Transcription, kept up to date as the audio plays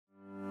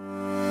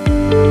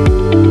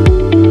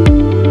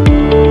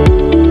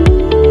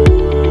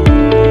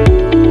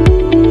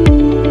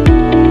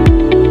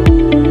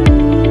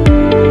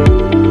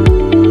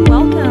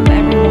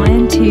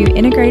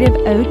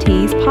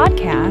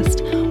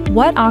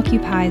What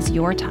occupies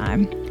your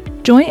time?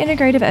 Join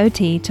Integrative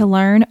OT to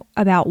learn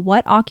about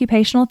what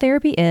occupational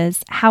therapy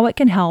is, how it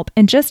can help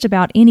in just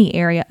about any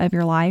area of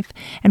your life,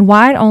 and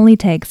why it only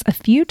takes a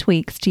few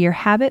tweaks to your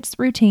habits,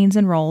 routines,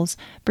 and roles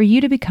for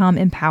you to become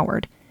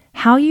empowered.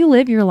 How you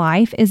live your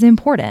life is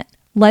important.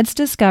 Let's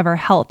discover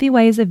healthy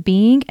ways of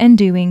being and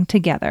doing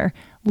together.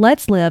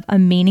 Let's live a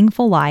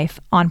meaningful life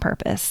on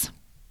purpose.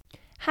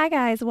 Hi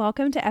guys,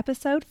 welcome to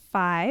episode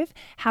 5,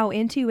 How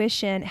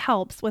Intuition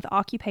Helps with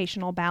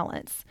Occupational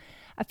Balance.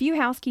 A few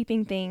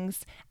housekeeping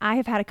things. I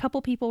have had a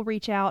couple people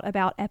reach out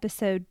about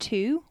episode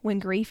 2, When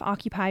Grief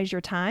Occupies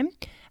Your Time.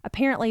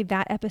 Apparently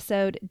that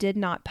episode did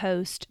not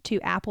post to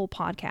Apple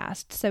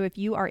Podcasts. So if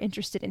you are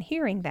interested in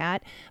hearing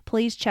that,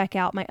 please check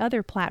out my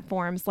other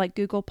platforms like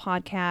Google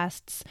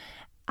Podcasts,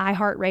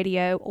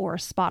 iHeartRadio, or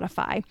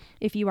Spotify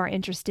if you are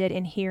interested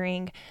in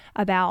hearing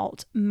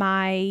about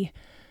my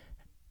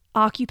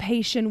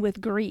occupation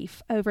with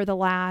grief over the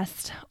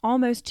last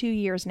almost 2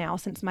 years now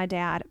since my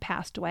dad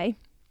passed away.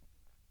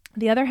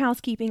 The other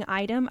housekeeping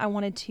item I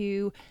wanted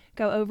to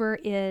go over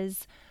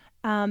is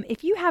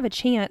if you have a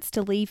chance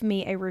to leave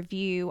me a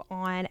review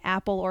on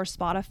Apple or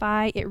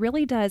Spotify, it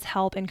really does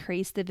help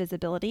increase the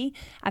visibility.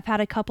 I've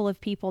had a couple of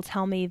people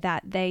tell me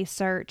that they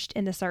searched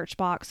in the search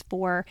box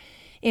for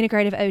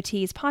Integrative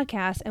OT's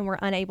podcast and were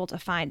unable to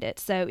find it.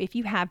 So if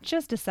you have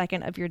just a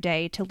second of your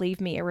day to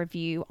leave me a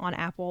review on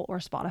Apple or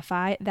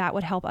Spotify, that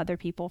would help other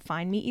people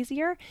find me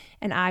easier,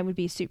 and I would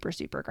be super,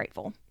 super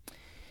grateful.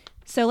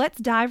 So let's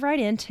dive right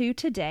into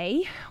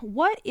today.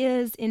 What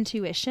is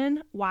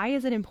intuition? Why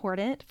is it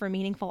important for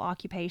meaningful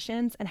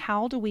occupations? And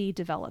how do we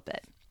develop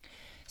it?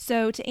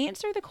 So to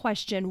answer the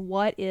question,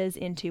 what is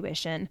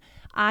intuition?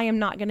 I am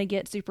not going to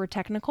get super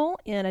technical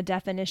in a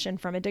definition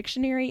from a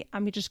dictionary.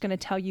 I'm just going to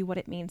tell you what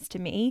it means to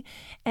me.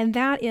 And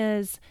that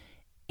is,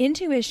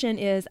 intuition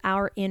is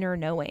our inner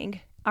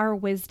knowing, our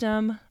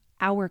wisdom,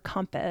 our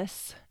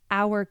compass,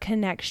 our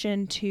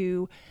connection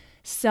to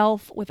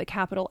self with a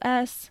capital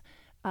S,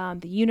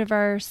 the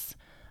universe,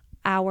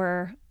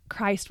 our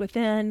Christ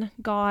within,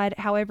 God,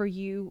 however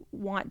you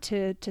want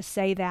to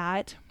say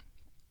that.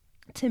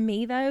 To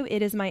me, though,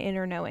 it is my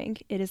inner knowing.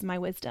 It is my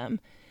wisdom.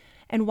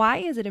 And why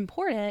is it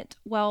important?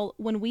 Well,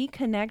 when we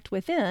connect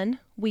within,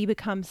 we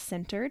become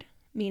centered,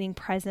 meaning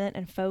present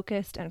and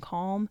focused and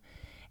calm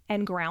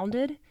and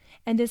grounded.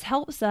 And this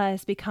helps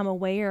us become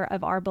aware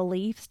of our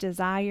beliefs,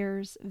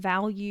 desires,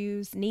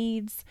 values,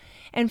 needs.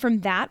 And from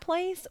that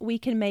place, we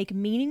can make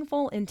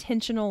meaningful,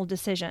 intentional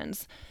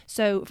decisions.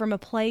 So from a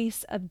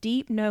place of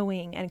deep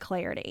knowing and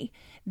clarity.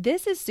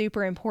 This is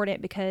super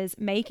important because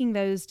making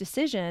those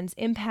decisions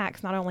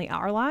impacts not only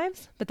our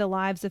lives, but the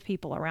lives of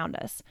people around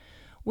us.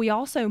 We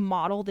also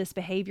model this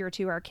behavior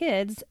to our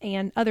kids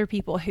and other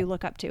people who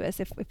look up to us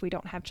if we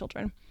don't have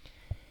children.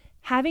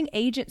 Having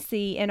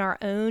agency in our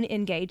own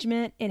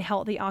engagement in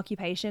healthy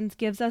occupations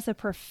gives us a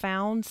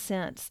profound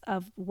sense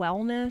of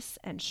wellness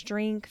and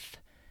strength,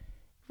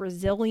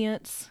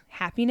 resilience,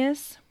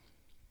 happiness.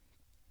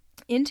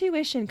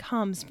 Intuition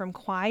comes from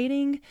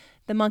quieting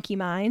the monkey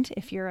mind.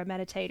 If you're a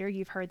meditator,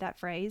 you've heard that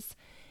phrase,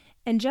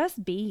 and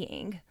just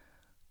being.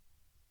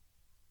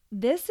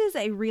 This is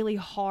a really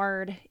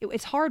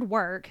it's hard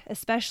work,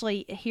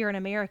 especially here in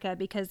America,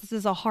 because this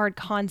is a hard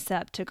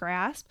concept to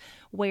grasp,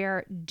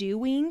 where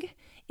doing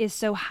is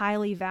so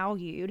highly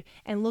valued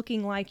and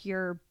looking like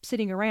you're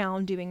sitting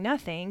around doing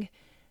nothing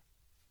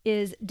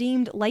is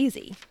deemed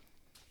lazy.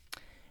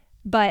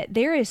 But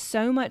there is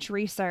so much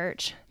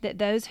research that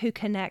those who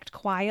connect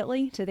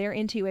quietly to their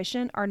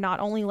intuition are not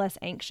only less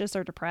anxious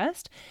or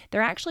depressed,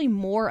 they're actually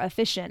more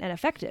efficient and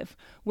effective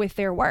with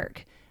their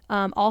work.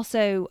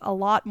 Also a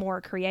lot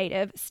more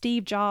creative.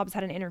 Steve Jobs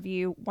had an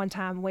interview one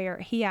time where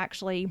he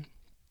actually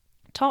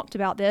talked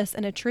about this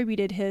and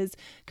attributed his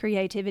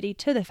creativity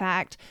to the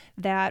fact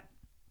that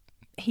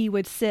he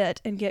would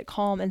sit and get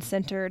calm and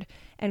centered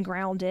and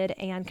grounded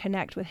and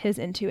connect with his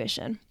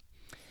intuition.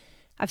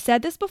 I've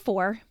said this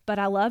before, but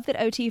I love that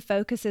OT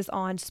focuses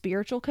on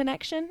spiritual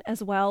connection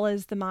as well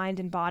as the mind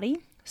and body.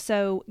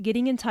 So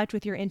getting in touch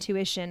with your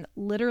intuition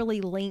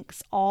literally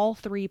links all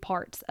 3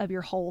 parts of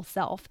your whole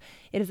self.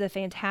 It is a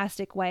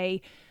fantastic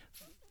way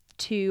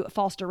to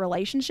foster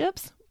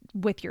relationships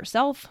with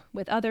yourself,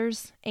 with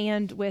others,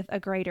 and with a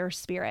greater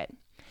spirit.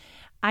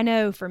 I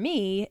know for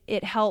me,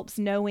 it helps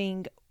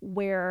knowing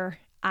where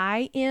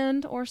I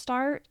end or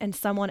start and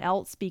someone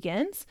else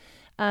begins.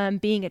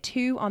 Being a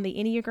 2 on the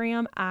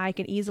Enneagram, I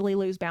can easily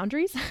lose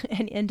boundaries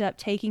and end up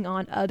taking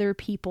on other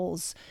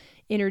people's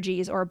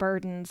energies or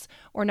burdens,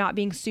 or not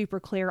being super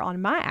clear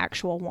on my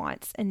actual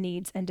wants and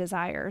needs and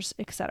desires,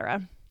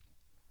 etc.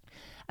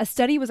 A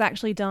study was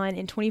actually done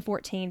in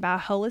 2014 by a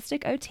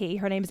holistic OT.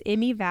 Her name is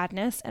Emmy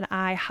Vadnais, and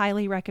I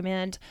highly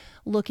recommend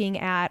looking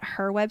at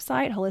her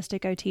website,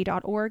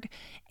 holisticot.org,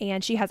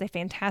 and she has a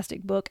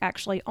fantastic book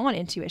actually on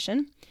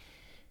intuition.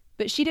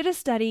 But she did a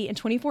study in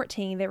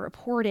 2014 that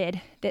reported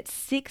that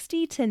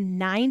 60 to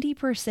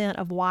 90%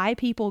 of why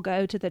people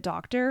go to the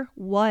doctor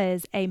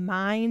was a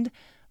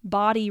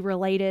mind-body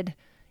related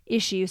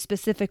issue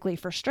specifically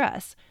for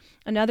stress.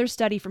 Another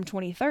study from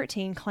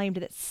 2013 claimed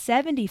that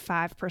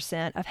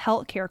 75% of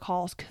healthcare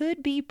calls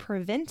could be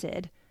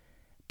prevented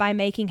by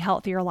making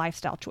healthier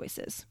lifestyle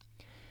choices.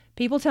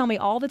 People tell me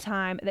all the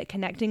time that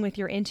connecting with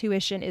your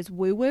intuition is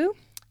woo-woo,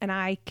 and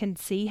I can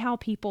see how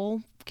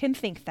people can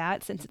think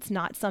that since it's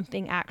not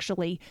something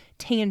actually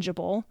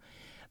tangible.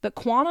 But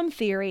quantum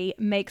theory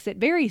makes it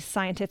very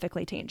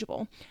scientifically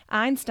tangible.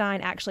 Einstein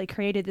actually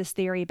created this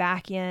theory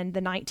back in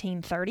the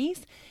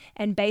 1930s,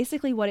 and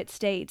basically what it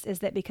states is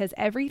that because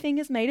everything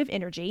is made of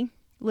energy,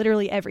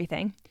 literally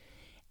everything,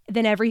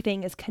 then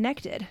everything is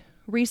connected.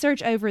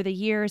 Research over the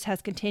years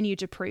has continued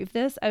to prove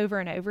this over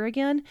and over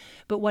again,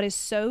 but what is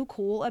so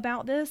cool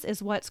about this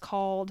is what's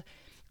called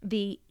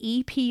the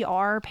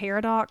EPR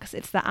paradox.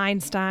 It's the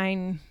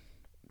Einstein,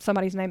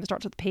 somebody's name that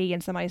starts with a P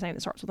and somebody's name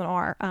that starts with an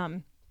R.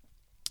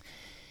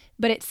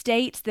 But it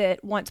states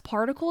that once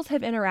particles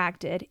have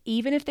interacted,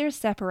 even if they're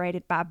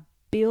separated by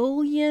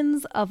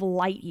billions of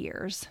light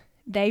years,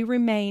 they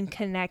remain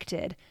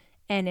connected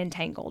and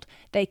entangled.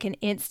 They can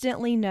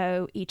instantly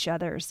know each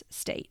other's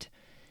state.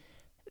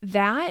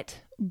 That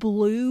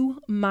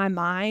blew my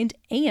mind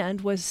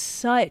and was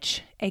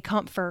such a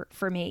comfort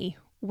for me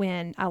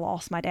when I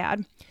lost my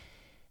dad.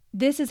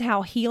 This is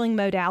how healing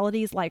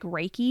modalities like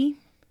Reiki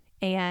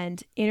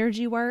and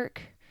energy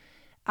work,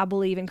 I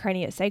believe in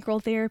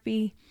craniosacral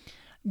therapy,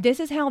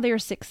 this is how they're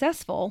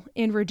successful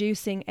in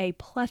reducing a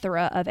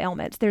plethora of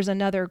ailments. There's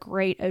another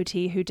great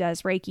OT who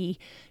does Reiki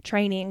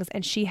trainings,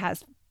 and she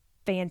has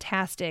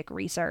fantastic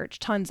research,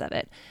 tons of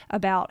it,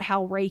 about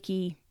how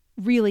Reiki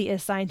really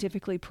is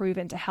scientifically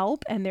proven to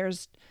help, and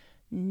there's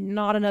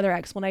not another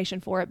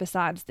explanation for it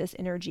besides this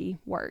energy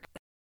work.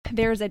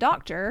 There's a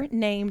doctor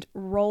named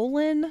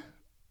Roland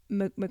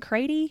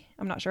McCready.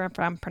 I'm not sure if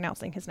I'm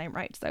pronouncing his name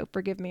right, so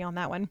forgive me on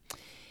that one.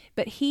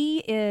 But he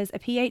is a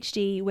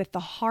PhD with the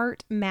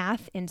Heart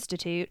Math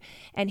Institute,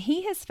 and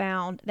he has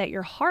found that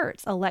your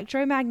heart's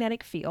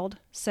electromagnetic field,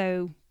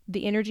 so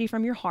the energy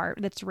from your heart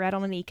that's read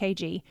on an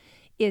EKG,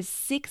 is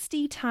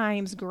 60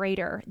 times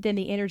greater than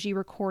the energy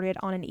recorded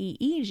on an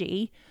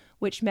EEG,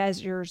 which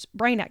measures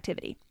brain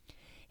activity.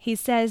 He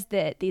says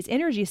that these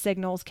energy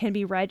signals can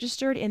be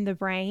registered in the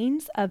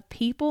brains of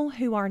people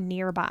who are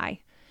nearby.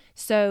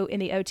 So in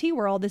the OT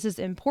world, this is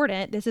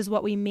important. This is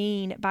what we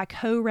mean by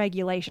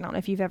co-regulation. I don't know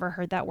if you've ever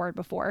heard that word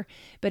before,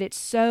 but it's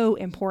so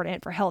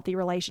important for healthy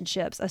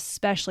relationships,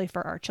 especially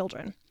for our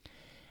children.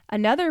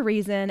 Another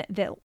reason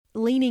that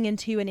leaning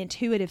into an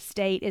intuitive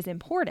state is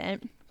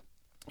important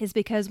is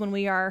because when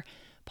we are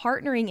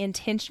partnering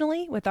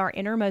intentionally with our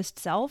innermost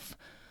self,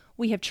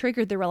 we have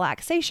triggered the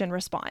relaxation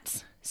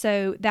response.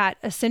 So that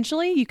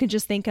essentially, you can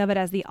just think of it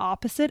as the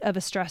opposite of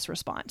a stress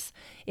response.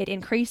 It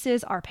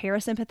increases our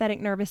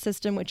parasympathetic nervous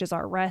system, which is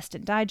our rest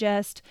and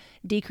digest,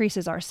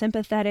 decreases our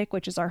sympathetic,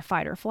 which is our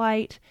fight or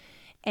flight.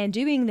 And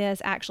doing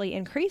this actually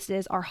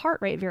increases our heart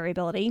rate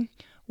variability,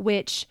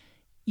 which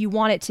you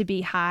want it to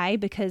be high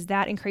because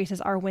that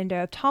increases our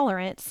window of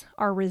tolerance,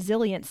 our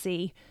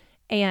resiliency,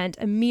 and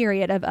a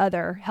myriad of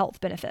other health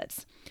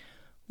benefits.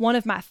 One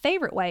of my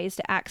favorite ways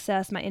to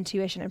access my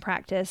intuition and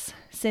practice,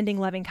 sending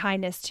loving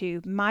kindness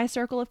to my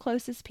circle of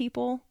closest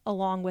people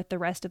along with the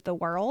rest of the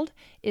world,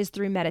 is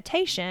through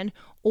meditation,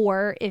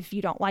 or if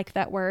you don't like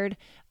that word,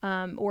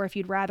 or if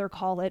you'd rather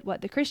call it what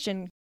the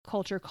Christian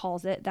culture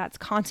calls it, that's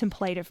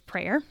contemplative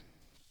prayer.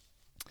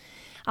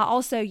 I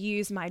also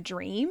use my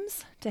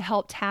dreams to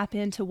help tap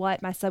into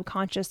what my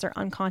subconscious or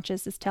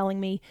unconscious is telling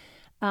me.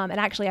 And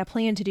actually, I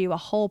plan to do a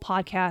whole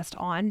podcast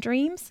on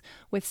dreams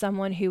with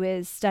someone who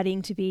is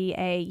studying to be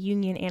a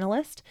Jungian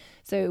analyst.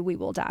 So we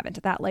will dive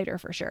into that later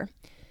for sure.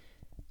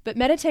 But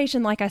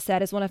meditation, like I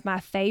said, is one of my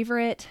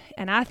favorite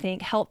and I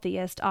think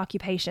healthiest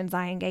occupations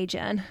I engage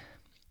in.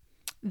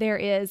 There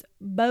is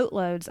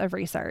boatloads of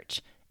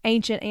research,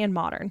 ancient and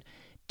modern,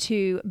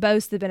 to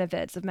boast the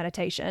benefits of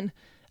meditation.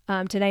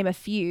 To name a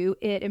few,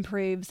 it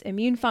improves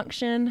immune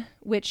function,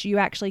 which you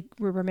actually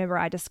remember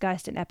I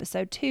discussed in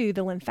episode 2,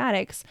 the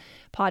lymphatics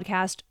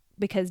podcast,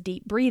 because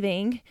deep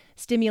breathing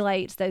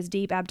stimulates those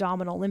deep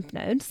abdominal lymph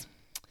nodes.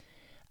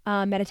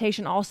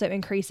 Meditation also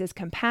increases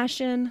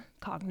compassion,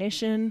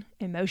 cognition,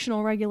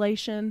 emotional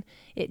regulation.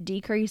 It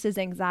decreases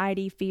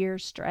anxiety, fear,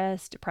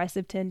 stress,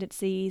 depressive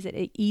tendencies.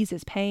 It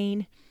eases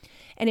pain.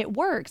 And it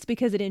works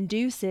because it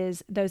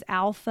induces those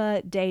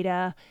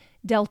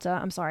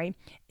delta,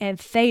 and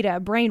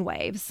theta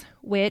brainwaves,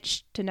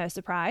 which, to no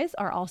surprise,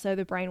 are also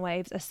the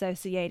brainwaves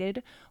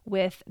associated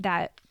with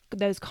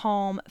those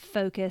calm,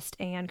 focused,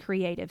 and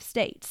creative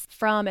states.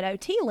 From an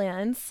OT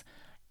lens,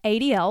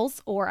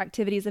 ADLs, or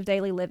activities of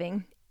daily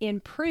living,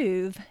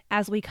 improve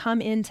as we come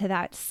into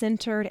that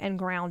centered and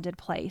grounded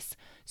place.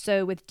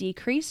 So with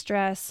decreased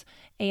stress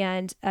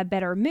and a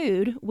better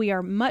mood, we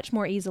are much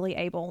more easily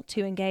able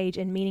to engage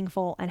in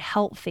meaningful and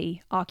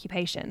healthy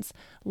occupations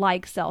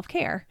like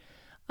self-care.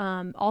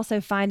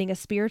 Also finding a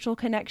spiritual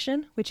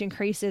connection, which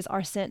increases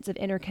our sense of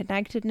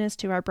interconnectedness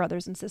to our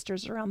brothers and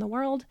sisters around the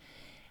world,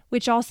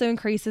 which also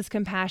increases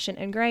compassion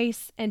and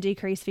grace and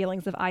decrease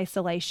feelings of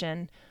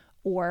isolation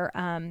or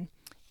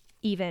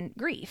even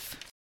grief.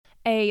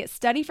 A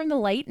study from the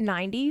late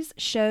 90s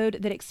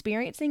showed that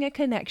experiencing a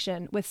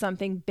connection with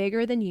something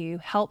bigger than you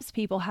helps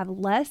people have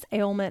less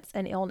ailments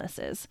and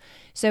illnesses.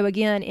 So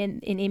again,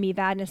 in Emmy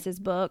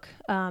Vadnais' book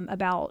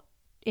about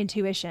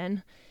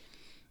intuition,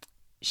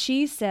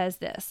 she says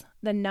this: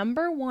 the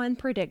number one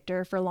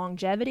predictor for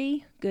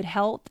longevity, good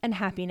health, and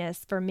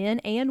happiness for men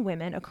and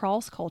women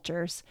across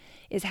cultures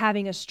is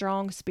having a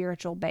strong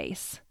spiritual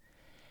base.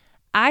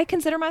 I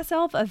consider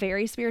myself a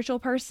very spiritual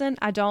person.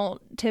 I don't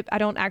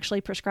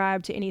actually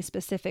prescribe to any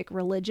specific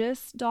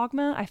religious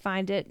dogma. I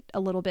find it a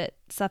little bit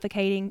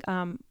suffocating,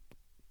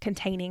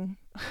 containing,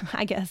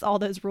 I guess, all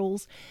those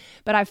rules.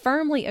 But I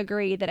firmly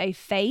agree that a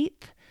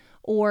faith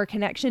or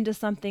connection to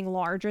something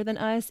larger than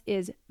us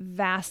is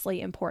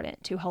vastly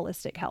important to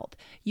holistic health.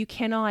 You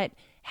cannot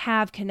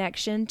have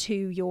connection to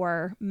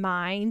your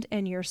mind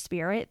and your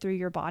spirit through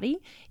your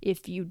body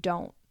if you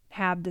don't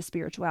have the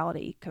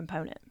spirituality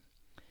component.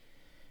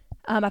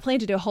 I plan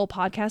to do a whole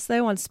podcast,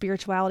 though, on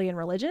spirituality and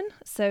religion,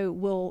 so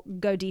we'll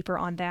go deeper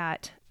on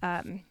that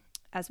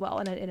as well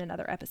in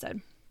another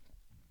episode.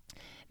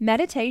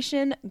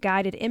 Meditation,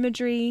 guided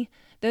imagery,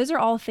 those are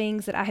all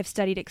things that I have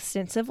studied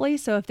extensively,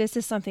 so if this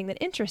is something that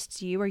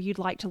interests you or you'd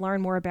like to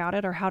learn more about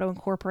it or how to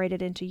incorporate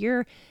it into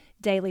your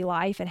daily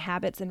life and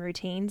habits and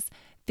routines,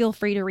 feel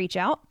free to reach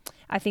out.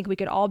 I think we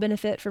could all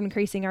benefit from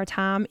increasing our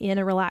time in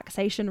a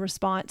relaxation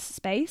response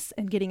space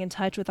and getting in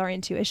touch with our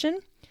intuition.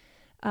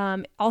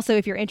 Also,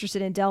 if you're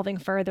interested in delving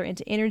further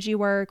into energy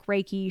work,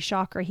 Reiki,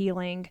 chakra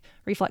healing,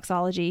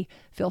 reflexology,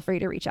 feel free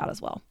to reach out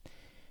as well.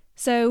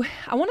 So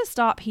I want to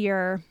stop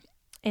here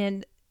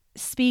and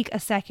speak a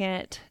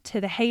second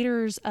to the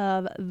haters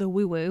of the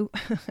woo-woo.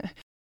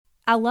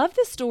 I love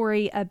the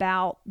story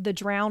about the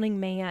drowning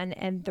man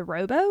and the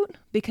rowboat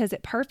because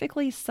it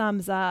perfectly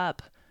sums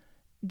up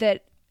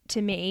that,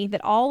 to me,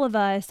 that all of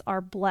us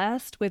are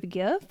blessed with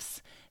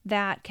gifts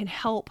that can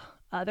help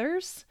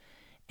others.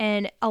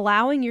 And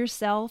allowing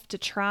yourself to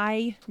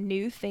try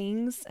new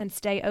things and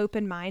stay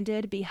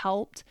open-minded, be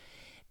helped,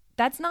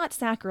 that's not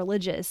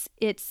sacrilegious.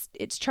 It's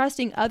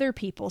trusting other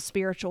people's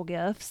spiritual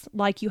gifts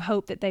like you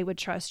hope that they would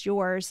trust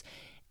yours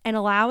and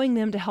allowing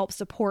them to help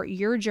support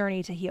your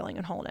journey to healing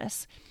and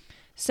wholeness.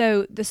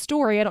 So the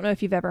story, I don't know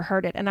if you've ever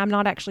heard it, and I'm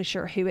not actually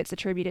sure who it's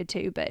attributed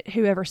to, but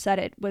whoever said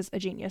it was a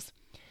genius.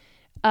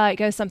 It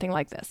goes something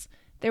like this.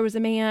 There was a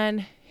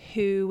man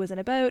who was in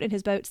a boat and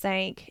his boat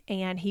sank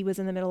and he was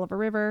in the middle of a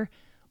river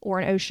or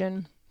an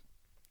ocean,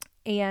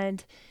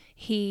 and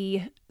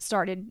he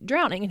started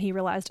drowning and he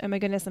realized, oh my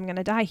goodness, I'm going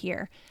to die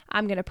here.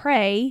 I'm going to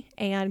pray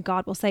and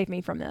God will save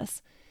me from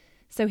this.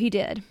 So he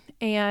did.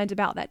 And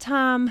about that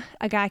time,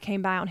 a guy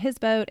came by on his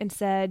boat and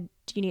said,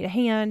 do you need a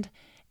hand?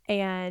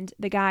 And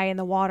the guy in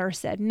the water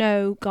said,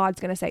 no, God's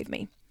going to save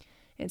me.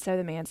 And so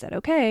the man said,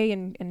 okay,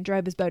 and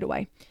drove his boat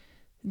away.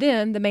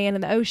 Then the man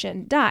in the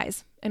ocean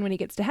dies. And when he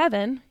gets to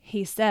heaven,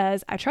 he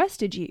says, I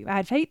trusted you. I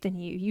had faith in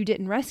you. You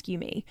didn't rescue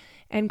me.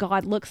 And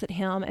God looks at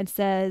him and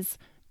says,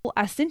 well,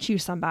 I sent you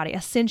somebody. I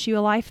sent you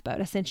a lifeboat.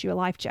 I sent you a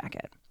life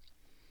jacket.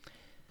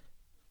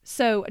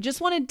 So I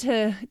just wanted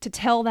to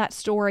tell that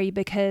story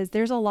because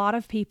there's a lot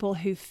of people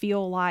who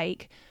feel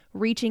like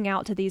reaching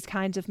out to these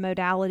kinds of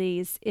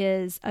modalities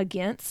is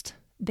against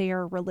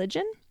their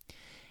religion.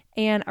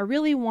 And I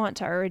really want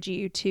to urge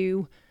you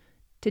to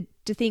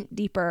think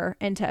deeper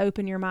and to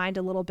open your mind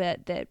a little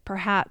bit that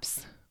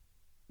perhaps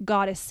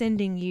God is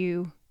sending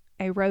you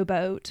a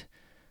rowboat,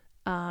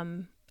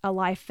 a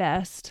life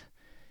vest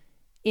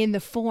in the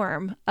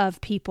form of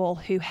people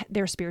who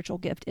their spiritual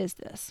gift is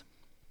this.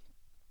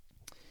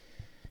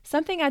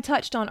 Something I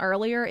touched on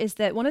earlier is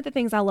that one of the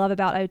things I love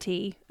about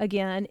OT,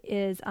 again,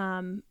 is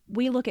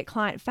we look at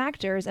client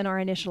factors in our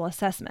initial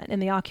assessment in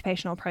the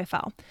occupational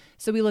profile.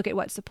 So we look at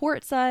what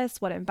supports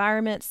us, what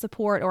environments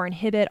support or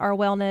inhibit our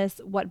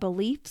wellness, what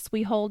beliefs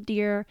we hold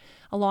dear,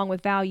 along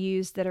with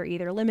values that are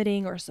either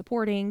limiting or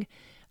supporting.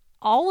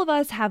 All of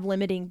us have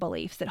limiting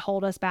beliefs that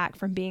hold us back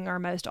from being our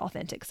most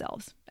authentic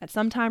selves. At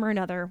some time or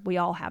another, we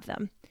all have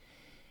them.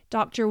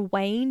 Dr.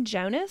 Wayne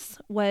Jonas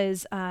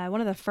was one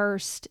of the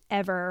first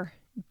ever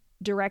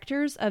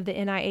directors of the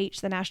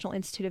NIH, the National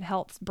Institute of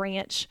Health's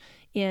branch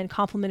in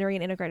complementary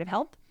and integrative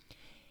health.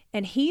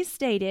 And he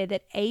stated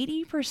that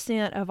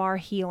 80% of our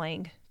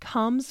healing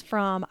comes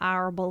from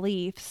our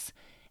beliefs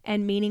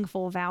and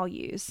meaningful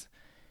values,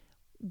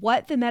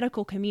 what the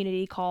medical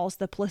community calls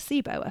the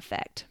placebo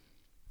effect.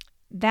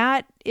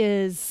 That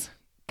is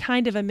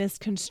kind of a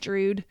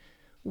misconstrued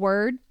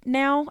word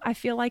now, I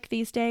feel like,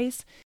 these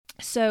days.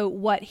 So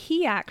what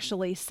he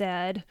actually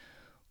said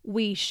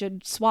we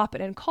should swap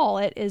it and call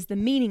it is the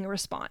meaning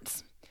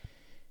response.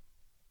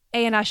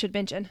 And I should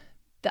mention,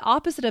 the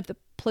opposite of the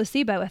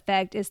placebo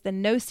effect is the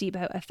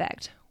nocebo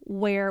effect,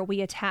 where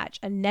we attach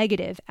a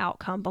negative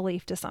outcome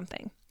belief to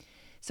something.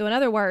 So in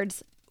other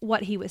words,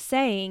 what he was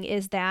saying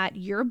is that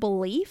your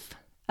belief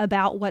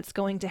about what's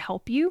going to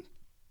help you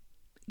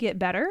get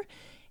better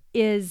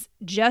is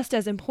just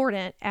as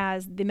important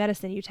as the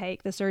medicine you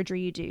take, the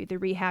surgery you do, the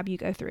rehab you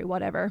go through,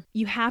 whatever.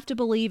 You have to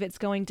believe it's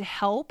going to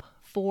help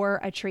for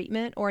a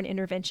treatment or an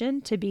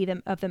intervention to be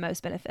of the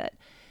most benefit.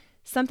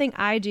 Something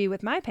I do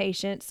with my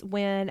patients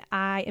when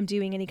I am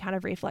doing any kind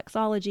of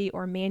reflexology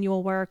or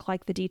manual work,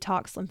 like the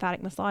detox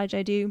lymphatic massage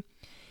I do,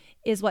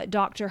 is what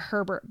Dr.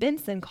 Herbert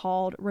Benson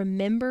called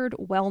remembered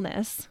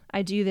wellness.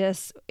 I do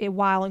this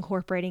while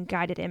incorporating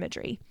guided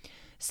imagery.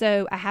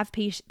 So I have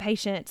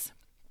patients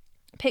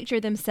picture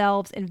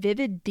themselves in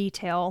vivid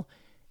detail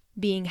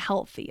being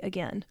healthy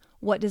again.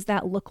 What does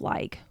that look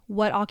like?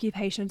 What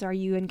occupations are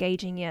you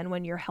engaging in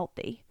when you're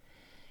healthy?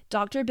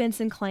 Dr.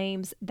 Benson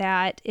claims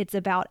that it's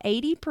about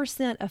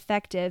 80%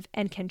 effective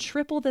and can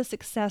triple the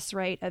success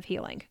rate of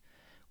healing,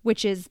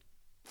 which is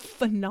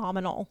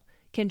phenomenal.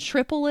 Can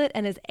triple it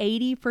and is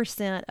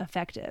 80%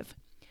 effective.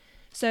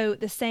 So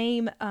the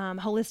same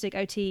holistic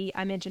OT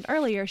I mentioned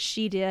earlier,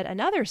 she did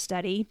another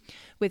study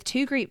with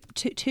two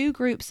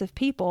groups of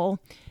people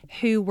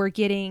who were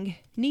getting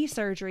knee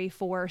surgery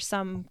for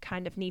some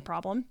kind of knee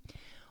problem.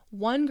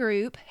 One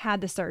group had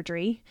the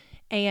surgery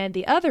and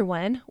the other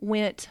one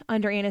went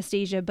under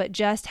anesthesia but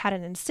just had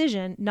an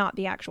incision, not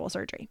the actual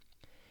surgery.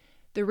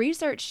 The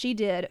research she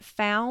did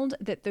found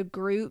that the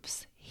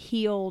groups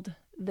healed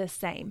the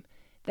same.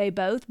 They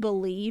both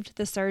believed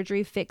the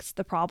surgery fixed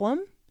the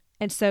problem,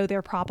 and so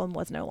their problem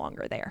was no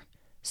longer there,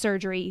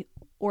 surgery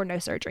or no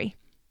surgery,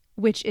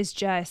 which is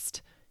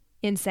just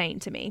insane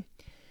to me.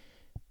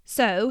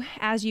 So,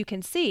 as you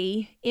can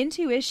see,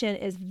 intuition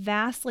is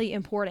vastly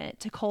important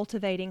to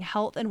cultivating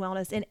health and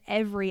wellness in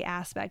every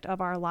aspect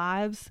of our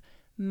lives,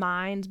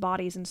 minds,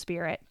 bodies, and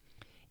spirit.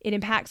 It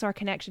impacts our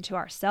connection to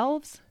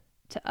ourselves,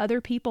 to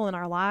other people in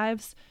our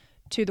lives,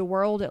 to the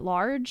world at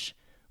large,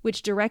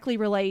 which directly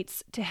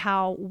relates to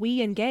how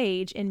we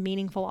engage in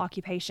meaningful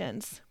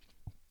occupations.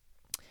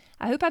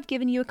 I hope I've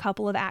given you a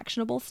couple of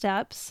actionable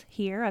steps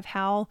here of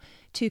how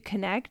to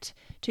connect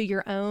to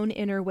your own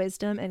inner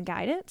wisdom and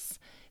guidance.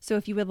 So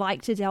if you would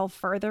like to delve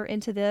further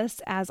into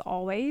this, as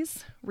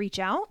always, reach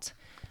out.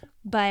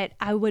 But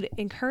I would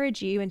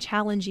encourage you and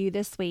challenge you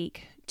this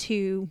week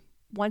to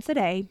once a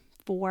day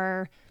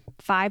for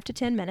 5 to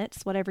 10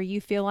 minutes, whatever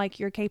you feel like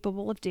you're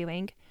capable of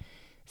doing,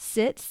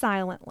 sit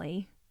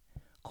silently,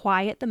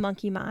 quiet the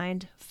monkey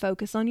mind,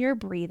 focus on your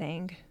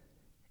breathing,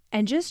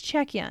 and just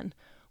check in.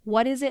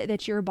 What is it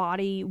that your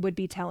body would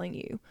be telling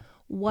you?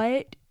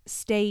 What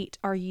state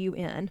are you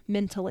in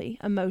mentally,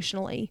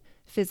 emotionally,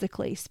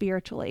 physically,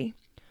 spiritually?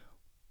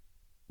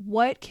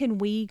 What can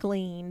we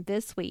glean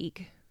this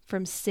week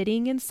from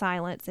sitting in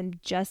silence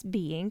and just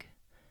being,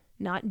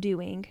 not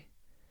doing,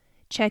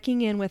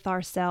 checking in with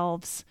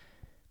ourselves?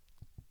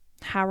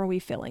 How are we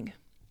feeling?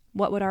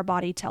 What would our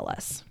body tell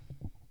us?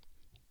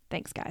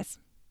 Thanks, guys.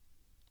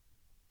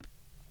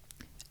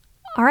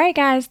 All right,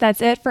 guys,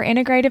 that's it for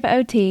Integrative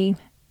OT.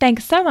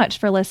 Thanks so much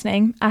for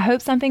listening. I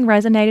hope something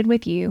resonated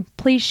with you.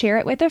 Please share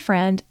it with a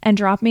friend and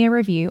drop me a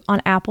review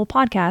on Apple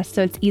Podcasts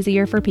so it's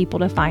easier for people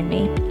to find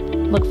me.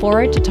 Look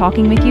forward to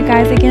talking with you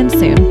guys again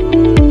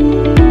soon.